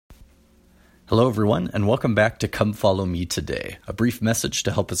Hello, everyone, and welcome back to Come Follow Me Today, a brief message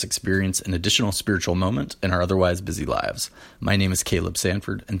to help us experience an additional spiritual moment in our otherwise busy lives. My name is Caleb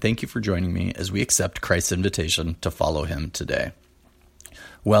Sanford, and thank you for joining me as we accept Christ's invitation to follow him today.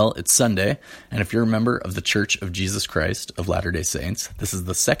 Well, it's Sunday, and if you're a member of the Church of Jesus Christ of Latter-day Saints, this is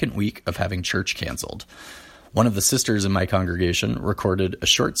the second week of having church canceled. One of the sisters in my congregation recorded a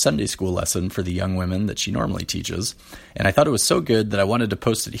short Sunday school lesson for the young women that she normally teaches, and I thought it was so good that I wanted to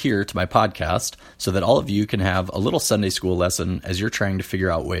post it here to my podcast so that all of you can have a little Sunday school lesson as you're trying to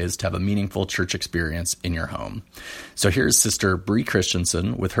figure out ways to have a meaningful church experience in your home. So here's Sister Bree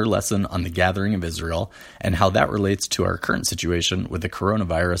Christensen with her lesson on the gathering of Israel and how that relates to our current situation with the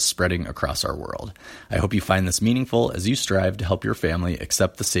coronavirus spreading across our world. I hope you find this meaningful as you strive to help your family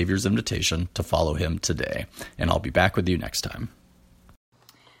accept the Savior's invitation to follow him today. And I'll be back with you next time.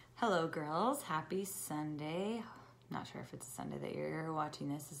 Hello, girls. Happy Sunday. Not sure if it's a Sunday that you're watching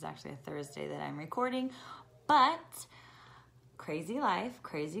this. This is actually a Thursday that I'm recording, but crazy life,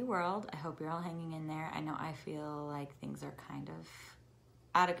 crazy world. I hope you're all hanging in there. I know I feel like things are kind of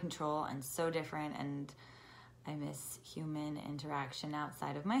out of control and so different, and I miss human interaction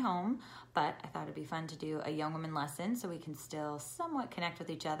outside of my home, but I thought it'd be fun to do a young woman lesson so we can still somewhat connect with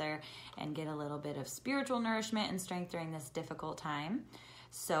each other and get a little bit of spiritual nourishment and strength during this difficult time.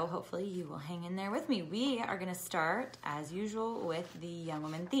 So hopefully you will hang in there with me. We are going to start, as usual, with the young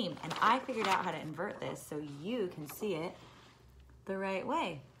woman theme, and I figured out how to invert this so you can see it the right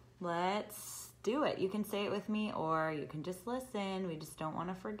way. Let's do it. You can say it with me, or you can just listen. We just don't want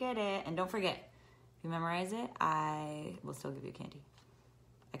to forget it. And don't forget, if you memorize it, I will still give you candy.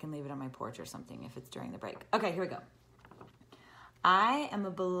 I can leave it on my porch or something if it's during the break. Okay, here we go. I am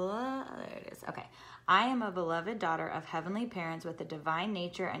a beloved daughter of heavenly parents with a divine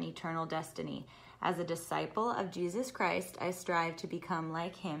nature and eternal destiny. As a disciple of Jesus Christ, I strive to become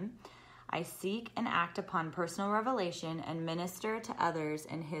like him. I seek and act upon personal revelation and minister to others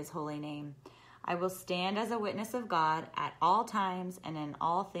in his holy name. I will stand as a witness of God at all times and in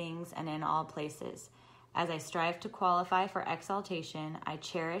all things and in all places. As I strive to qualify for exaltation, I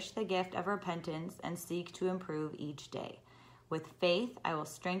cherish the gift of repentance and seek to improve each day. With faith, I will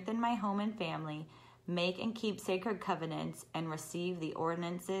strengthen my home and family, make and keep sacred covenants, and receive the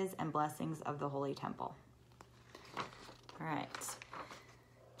ordinances and blessings of the Holy Temple. All right.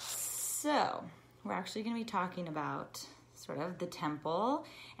 So, we're actually going to be talking about sort of the temple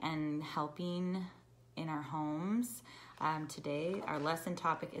and helping in our homes. Today, our lesson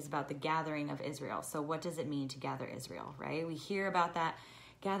topic is about the gathering of Israel. So what does it mean to gather Israel, right? We hear about that,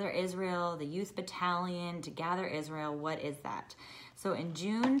 gather Israel, the youth battalion, to gather Israel. What is that? So in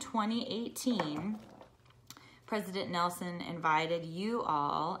June 2018, President Nelson invited you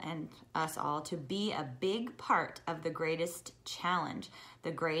all and us all to be a big part of the greatest challenge,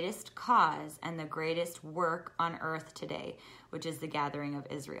 the greatest cause, and the greatest work on earth today, which is the gathering of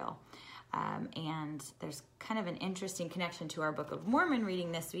Israel. And there's kind of an interesting connection to our Book of Mormon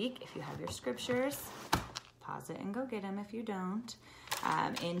reading this week. If you have your scriptures, pause it and go get them if you don't.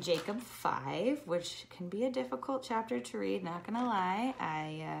 In Jacob 5, which can be a difficult chapter to read, not going to lie.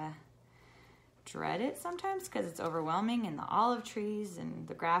 I dread it sometimes because it's overwhelming, and the olive trees and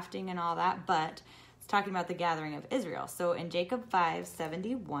the grafting and all that, but it's talking about the gathering of Israel. So in Jacob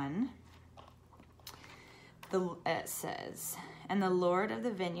 5:71, it says, "And the Lord of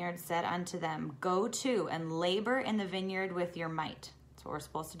the vineyard said unto them, Go to and labor in the vineyard with your might." That's what we're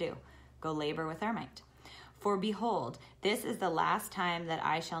supposed to do. Go labor with our might. "For behold, this is the last time that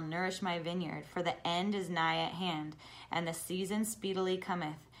I shall nourish my vineyard, for the end is nigh at hand, and the season speedily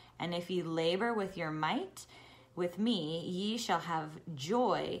cometh. And if ye labor with your might with me, ye shall have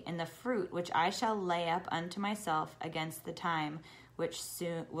joy in the fruit which I shall lay up unto myself against the time which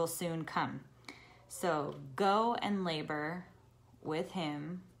will soon come." So go and labor with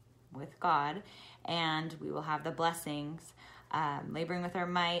him, with God, and we will have the blessings, laboring with our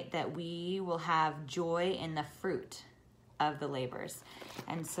might, that we will have joy in the fruit of the labors.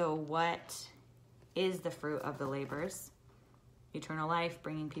 And so what is the fruit of the labors? Eternal life,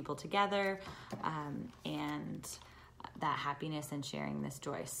 bringing people together, and that happiness and sharing this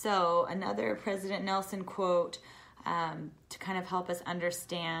joy. So another President Nelson quote to kind of help us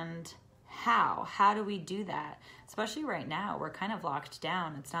understand how do we do that? Especially right now, we're kind of locked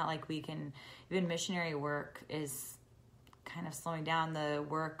down. It's not like we can, even missionary work is kind of slowing down. The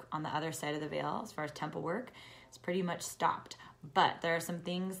work on the other side of the veil, as far as temple work, it's pretty much stopped. But there are some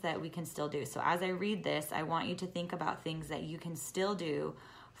things that we can still do. So as I read this, I want you to think about things that you can still do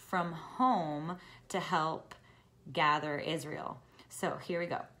from home to help gather Israel. So here we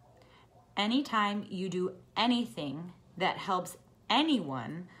go. Anytime you do anything that helps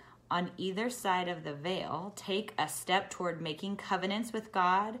anyone on either side of the veil take a step toward making covenants with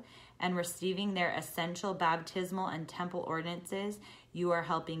God and receiving their essential baptismal and temple ordinances, you are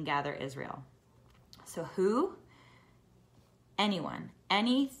helping gather Israel. So who? Anyone.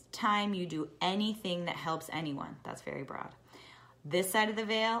 Anytime you do anything that helps anyone. That's very broad. This side of the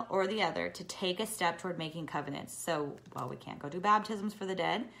veil or the other, to take a step toward making covenants. So, well, we can't go do baptisms for the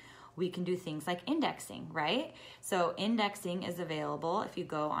dead. We can do things like indexing, right? So indexing is available if you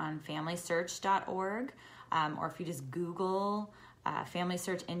go on FamilySearch.org, or if you just Google Family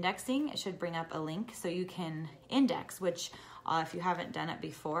Search indexing, it should bring up a link so you can index, which if you haven't done it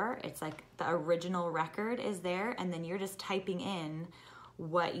before, it's like the original record is there, and then you're just typing in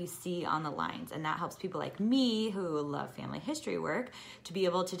what you see on the lines. And that helps people like me who love family history work to be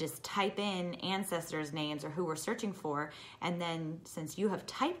able to just type in ancestors' names or who we're searching for. And then since you have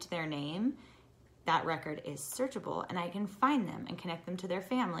typed their name, that record is searchable and I can find them and connect them to their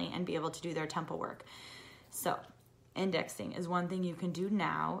family and be able to do their temple work. So indexing is one thing you can do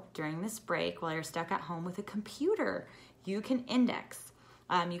now during this break while you're stuck at home with a computer. You can index.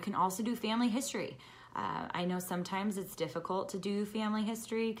 You can also do family history. I know sometimes it's difficult to do family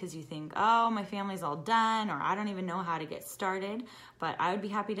history because you think, oh, my family's all done, or I don't even know how to get started. But I would be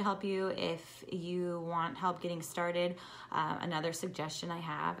happy to help you if you want help getting started. Another suggestion I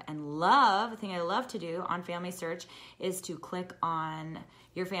have the thing I love to do on Family Search is to click on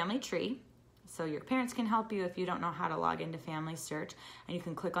your family tree. So your parents can help you if you don't know how to log into Family Search. And you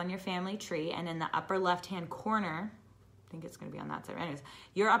can click on your family tree, and in the upper left-hand corner, I think it's going to be on that side. Anyways,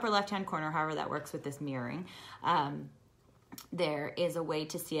 your upper left-hand corner, however that works with this mirroring, there is a way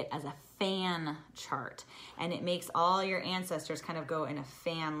to see it as a fan chart. And it makes all your ancestors kind of go in a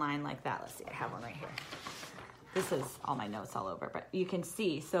fan line like that. Let's see, I have one right here. This is all my notes all over, but you can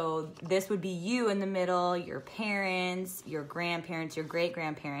see. So this would be you in the middle, your parents, your grandparents, your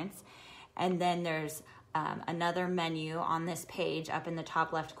great-grandparents. And then there's another menu on this page up in the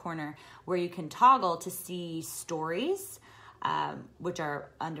top left corner where you can toggle to see stories, which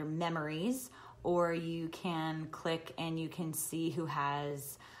are under memories, or you can click and you can see who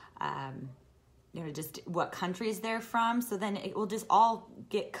has, just what countries they're from. So then it will just all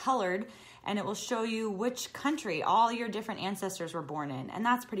get colored and it will show you which country all your different ancestors were born in. And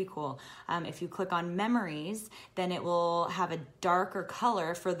that's pretty cool. If you click on memories, then it will have a darker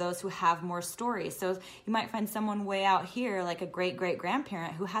color for those who have more stories. So you might find someone way out here, like a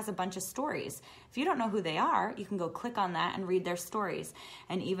great-great-grandparent who has a bunch of stories. If you don't know who they are, you can go click on that and read their stories.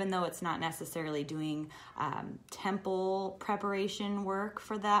 And even though it's not necessarily doing temple preparation work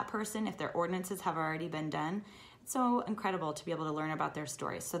for that person, if their ordinances have already been done, it's so incredible to be able to learn about their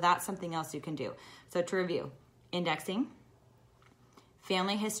stories. So that's something else you can do. So to review, indexing,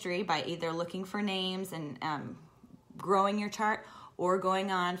 family history by either looking for names and growing your chart, or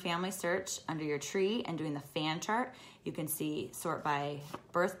going on Family Search under your tree and doing the fan chart. You can sort by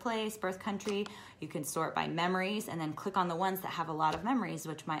birthplace, birth country. You can sort by memories and then click on the ones that have a lot of memories,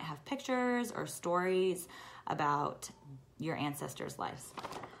 which might have pictures or stories about your ancestors' lives.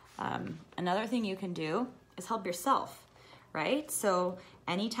 Another thing you can do is help yourself, right? So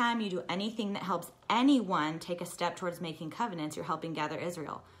anytime you do anything that helps anyone take a step towards making covenants, you're helping gather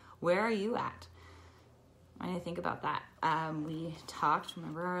Israel. Where are you at? I need to think about that. We talked,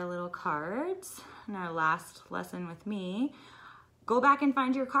 remember our little cards in our last lesson with me. Go back and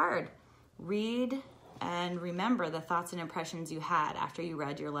find your card. Read and remember the thoughts and impressions you had after you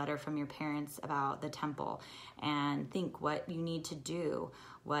read your letter from your parents about the temple, and think what you need to do,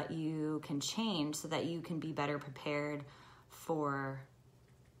 what you can change so that you can be better prepared for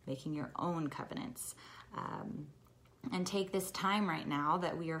making your own covenants. And take this time right now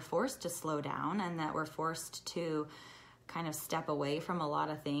that we are forced to slow down and that we're forced to kind of step away from a lot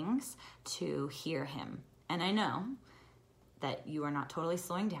of things to hear him. And I know that you are not totally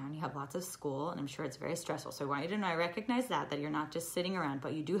slowing down. You have lots of school, and I'm sure it's very stressful. So I want you to know, I recognize that you're not just sitting around,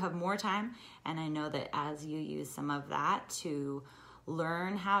 but you do have more time. And I know that as you use some of that to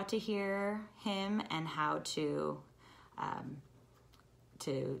learn how to hear him and how to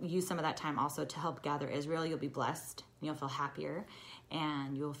use some of that time also to help gather Israel, you'll be blessed, you'll feel happier,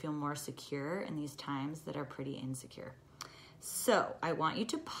 and you'll feel more secure in these times that are pretty insecure. So I want you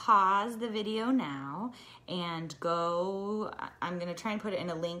to pause the video now and go, I'm going to try and put it in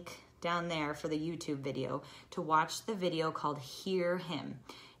a link down there for the YouTube video, to watch the video called Hear Him.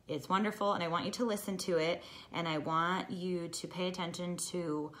 It's wonderful, and I want you to listen to it, and I want you to pay attention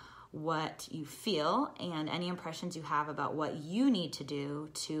to what you feel and any impressions you have about what you need to do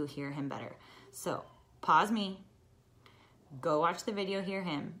to hear him better. So pause me, go watch the video, hear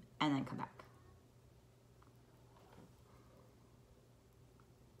him, and then come back.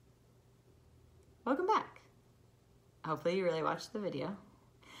 welcome back. Hopefully you really watched the video.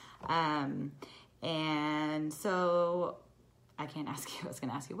 And so I can't ask you, I was going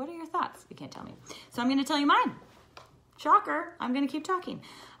to ask you, what are your thoughts? You can't tell me. So I'm going to tell you mine. Shocker. I'm going to keep talking.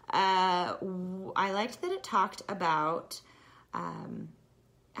 I liked that it talked about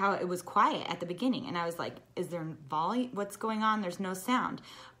how it was quiet at the beginning. And I was like, is there volume? What's going on? There's no sound.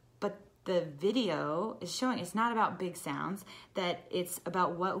 But the video is showing it's not about big sounds, that it's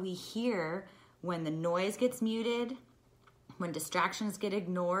about what we hear when the noise gets muted, when distractions get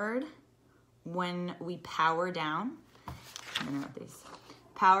ignored, when we power down. I'm going to note these.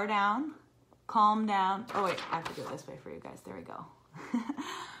 Power down, calm down. Oh, wait, I have to do it this way for you guys. There we go.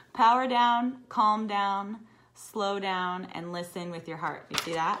 Power down, calm down, slow down, and listen with your heart. You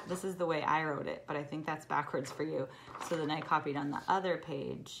see that? This is the way I wrote it, but I think that's backwards for you. So then I copied on the other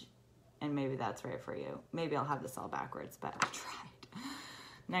page, and maybe that's right for you. Maybe I'll have this all backwards, but I tried.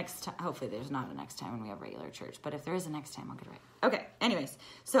 Next time, hopefully there's not a next time when we have regular church, but if there is a next time, I'll get it right. Okay, anyways,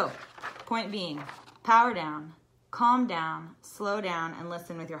 so point being, power down, calm down, slow down, and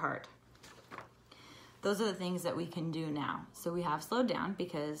listen with your heart. Those are the things that we can do now. So we have slowed down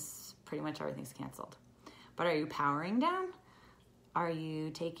because pretty much everything's canceled. But are you powering down? Are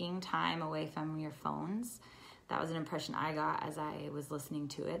you taking time away from your phones? That was an impression I got as I was listening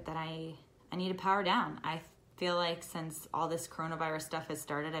to it, that I need to power down. I feel like since all this coronavirus stuff has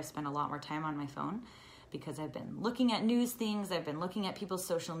started, I've spent a lot more time on my phone because I've been looking at news things. I've been looking at people's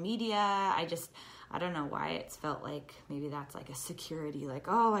social media. I don't know why it's felt like maybe that's like a security, like,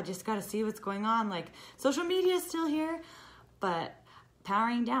 oh, I just got to see what's going on. Like social media is still here, but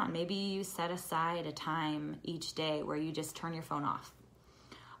powering down. Maybe you set aside a time each day where you just turn your phone off,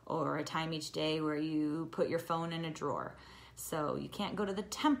 or a time each day where you put your phone in a drawer. So you can't go to the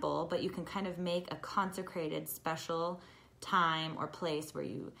temple, but you can kind of make a consecrated special time or place where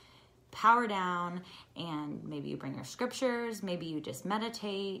you power down, and maybe you bring your scriptures, maybe you just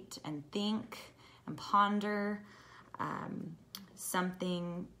meditate and think and ponder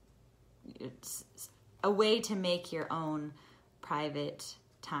something. It's a way to make your own private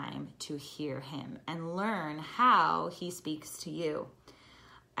time to hear him and learn how he speaks to you.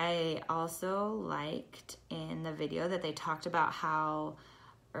 I also liked in the video that they talked about how,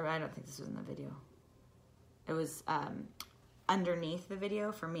 or I don't think this was in the video, it was underneath the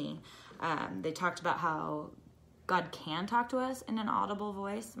video for me. They talked about how God can talk to us in an audible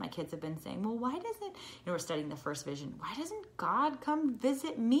voice. My kids have been saying, well, why doesn't, we're studying the first vision. Why doesn't God come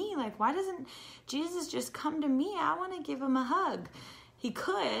visit me? Like, why doesn't Jesus just come to me? I want to give him a hug. He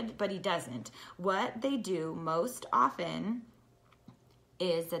could, but he doesn't. What they do most often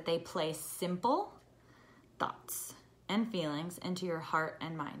is that they place simple thoughts and feelings into your heart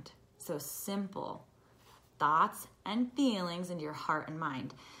and mind. So simple thoughts and feelings into your heart and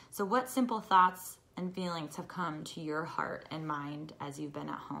mind. So what simple thoughts and feelings have come to your heart and mind as you've been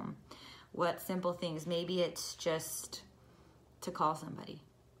at home? What simple things? Maybe it's just to call somebody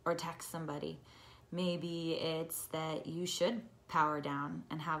or text somebody. Maybe it's that you should power down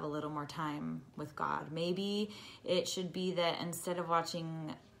and have a little more time with God. Maybe it should be that instead of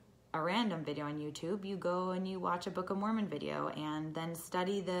watching a random video on YouTube, you go and you watch a Book of Mormon video and then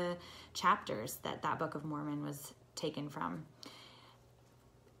study the chapters that Book of Mormon was taken from.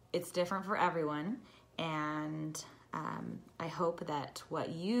 It's different for everyone, and I hope that what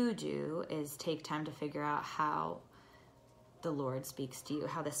you do is take time to figure out how the Lord speaks to you,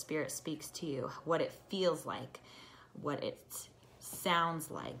 how the Spirit speaks to you, what it feels like, what it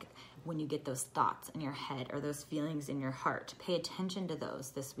sounds like when you get those thoughts in your head or those feelings in your heart. Pay attention to those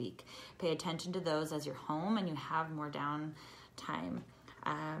this week. Pay attention to those as you're home and you have more down time.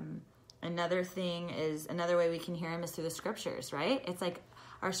 Another way we can hear him is through the scriptures, right? It's like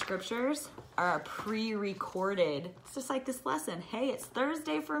our scriptures are pre-recorded. It's just like this lesson. Hey, it's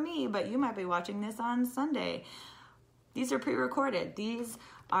Thursday for me, but you might be watching this on Sunday. These are pre-recorded. These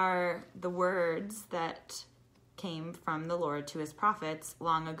are the words that came from the Lord to his prophets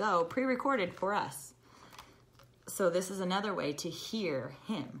long ago, pre-recorded for us. So this is another way to hear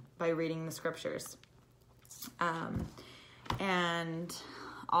him, by reading the scriptures. And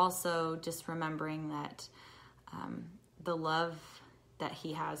also just remembering that the love that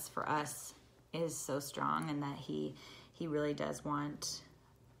he has for us is so strong, and that he really does want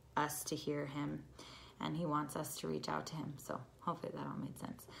us to hear him, and he wants us to reach out to him. So hopefully that all made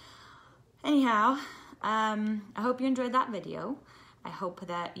sense. Anyhow, I hope you enjoyed that video. I hope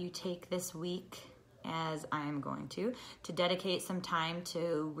that you take this week, as I am going to dedicate some time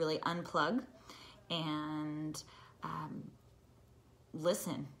to really unplug and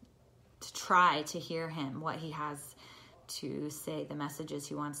listen, to try to hear him, what he has to say the messages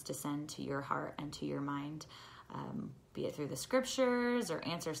he wants to send to your heart and to your mind, be it through the scriptures or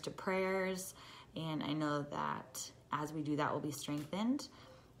answers to prayers. And I know that as we do that, we'll be strengthened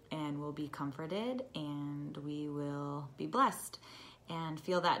and we'll be comforted and we will be blessed and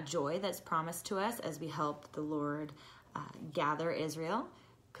feel that joy that's promised to us as we help the Lord gather Israel,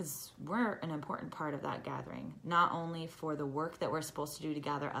 because we're an important part of that gathering, not only for the work that we're supposed to do to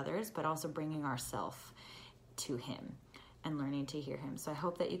gather others, but also bringing ourselves to him and learning to hear him. So I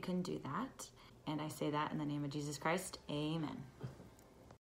hope that you can do that. And I say that in the name of Jesus Christ. Amen.